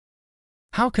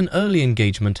How can early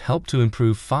engagement help to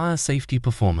improve fire safety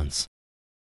performance?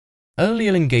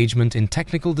 Earlier engagement in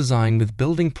technical design with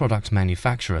building product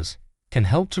manufacturers can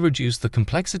help to reduce the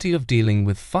complexity of dealing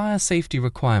with fire safety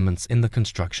requirements in the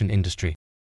construction industry.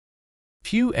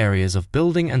 Few areas of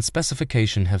building and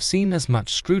specification have seen as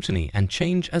much scrutiny and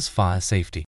change as fire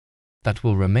safety. That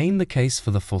will remain the case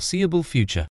for the foreseeable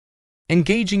future.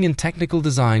 Engaging in technical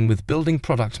design with building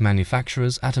product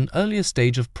manufacturers at an earlier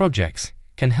stage of projects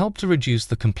can help to reduce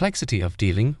the complexity of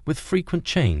dealing with frequent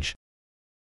change.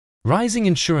 Rising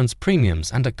insurance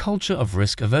premiums and a culture of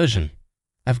risk aversion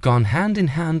have gone hand in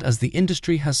hand as the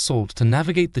industry has sought to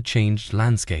navigate the changed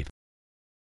landscape.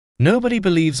 Nobody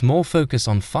believes more focus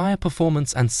on fire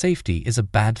performance and safety is a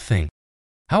bad thing.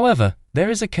 However, there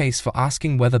is a case for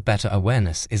asking whether better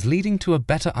awareness is leading to a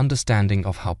better understanding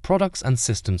of how products and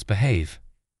systems behave,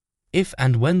 if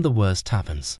and when the worst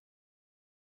happens.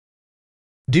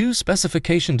 Do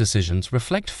specification decisions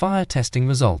reflect fire testing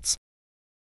results?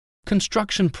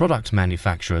 Construction product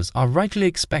manufacturers are rightly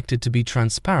expected to be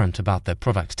transparent about their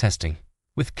product testing,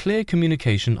 with clear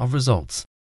communication of results.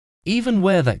 Even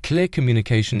where that clear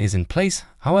communication is in place,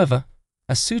 however,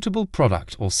 a suitable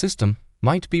product or system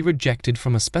might be rejected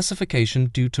from a specification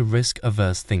due to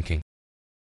risk-averse thinking.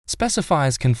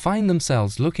 Specifiers can find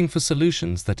themselves looking for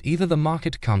solutions that either the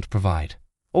market can't provide,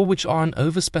 or which are an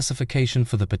over-specification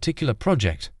for the particular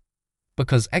project,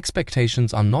 because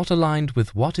expectations are not aligned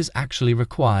with what is actually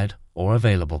required or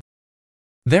available.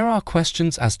 There are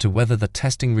questions as to whether the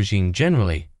testing regime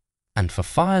generally, and for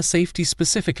fire safety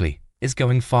specifically, is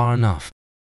going far enough.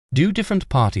 Do different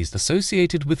parties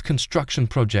associated with construction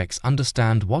projects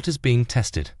understand what is being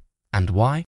tested, and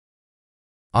why?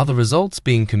 Are the results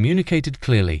being communicated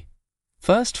clearly,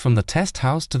 first from the test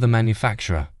house to the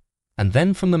manufacturer, and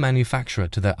then from the manufacturer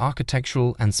to their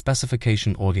architectural and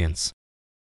specification audience?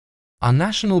 Are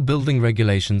national building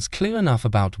regulations clear enough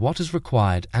about what is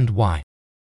required and why?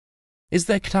 Is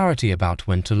there clarity about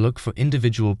when to look for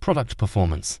individual product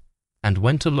performance and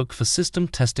when to look for system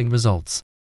testing results?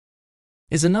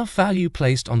 Is enough value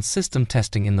placed on system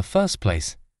testing in the first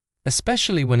place,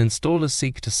 especially when installers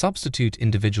seek to substitute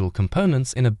individual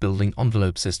components in a building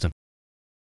envelope system?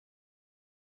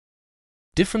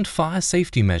 Different fire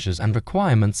safety measures and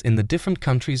requirements in the different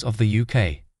countries of the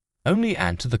UK only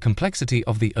add to the complexity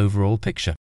of the overall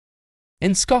picture.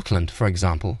 In Scotland, for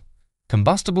example,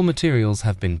 combustible materials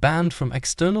have been banned from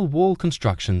external wall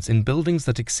constructions in buildings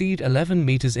that exceed 11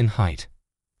 meters in height,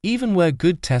 even where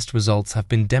good test results have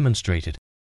been demonstrated.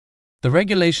 The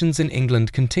regulations in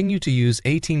England continue to use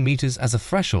 18 meters as a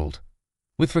threshold,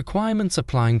 with requirements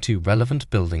applying to relevant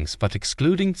buildings but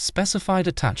excluding specified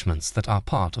attachments that are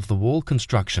part of the wall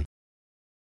construction.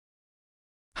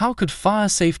 How could fire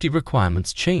safety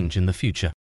requirements change in the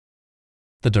future?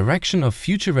 The direction of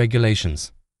future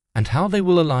regulations and how they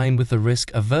will align with the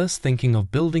risk-averse thinking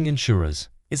of building insurers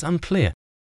is unclear.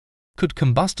 Could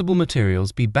combustible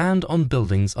materials be banned on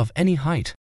buildings of any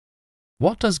height?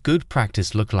 What does good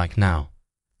practice look like now,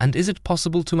 and is it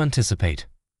possible to anticipate,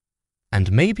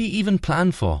 and maybe even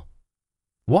plan for,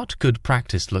 what good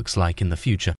practice looks like in the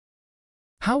future?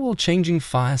 How will changing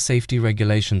fire safety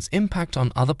regulations impact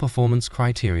on other performance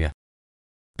criteria?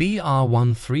 BR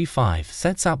 135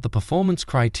 sets out the performance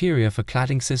criteria for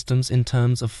cladding systems in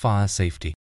terms of fire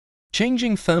safety.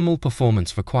 Changing thermal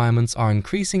performance requirements are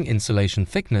increasing insulation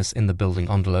thickness in the building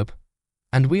envelope,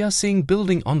 and we are seeing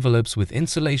building envelopes with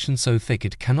insulation so thick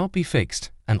it cannot be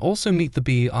fixed and also meet the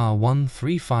BR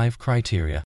 135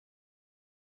 criteria.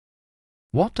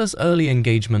 What does early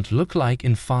engagement look like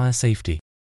in fire safety?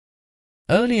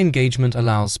 Early engagement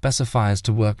allows specifiers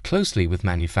to work closely with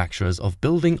manufacturers of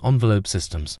building envelope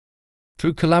systems.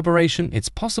 Through collaboration, it's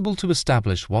possible to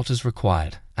establish what is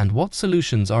required and what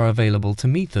solutions are available to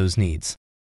meet those needs.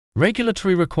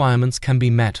 Regulatory requirements can be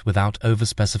met without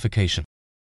overspecification.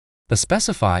 The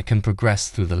specifier can progress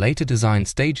through the later design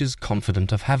stages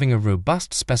confident of having a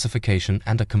robust specification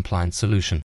and a compliant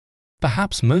solution.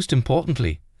 Perhaps most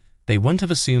importantly, they won't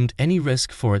have assumed any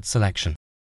risk for its selection.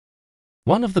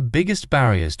 One of the biggest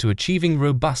barriers to achieving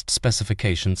robust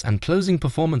specifications and closing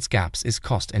performance gaps is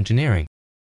cost engineering.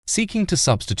 Seeking to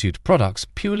substitute products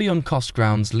purely on cost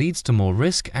grounds leads to more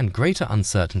risk and greater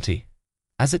uncertainty,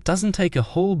 as it doesn't take a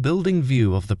whole building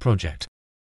view of the project.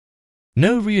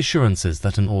 No reassurances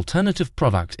that an alternative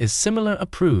product is similar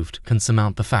approved can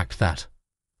surmount the fact that,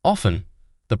 often,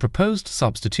 the proposed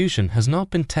substitution has not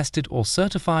been tested or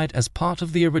certified as part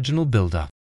of the original build-up.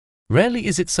 Rarely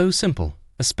is it so simple,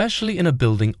 especially in a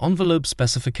building envelope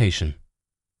specification,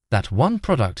 that one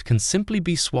product can simply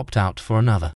be swapped out for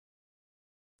another.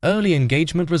 Early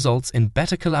engagement results in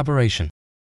better collaboration.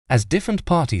 As different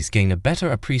parties gain a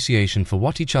better appreciation for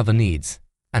what each other needs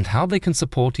and how they can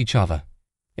support each other,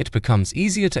 it becomes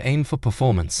easier to aim for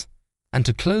performance and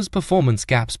to close performance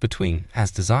gaps between as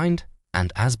designed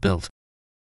and as built.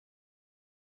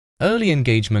 Early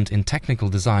engagement in technical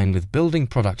design with building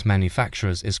product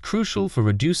manufacturers is crucial for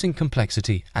reducing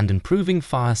complexity and improving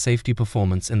fire safety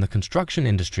performance in the construction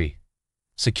industry,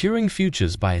 securing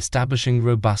futures by establishing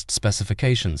robust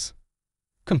specifications,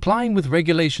 complying with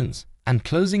regulations, and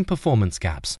closing performance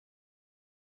gaps.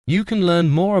 You can learn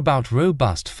more about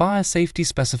robust fire safety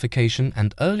specification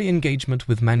and early engagement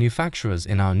with manufacturers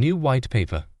in our new white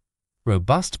paper,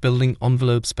 Robust Building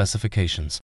Envelope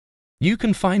Specifications. You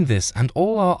can find this and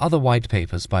all our other white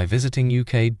papers by visiting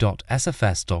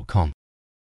uk.sfs.com.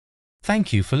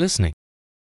 Thank you for listening.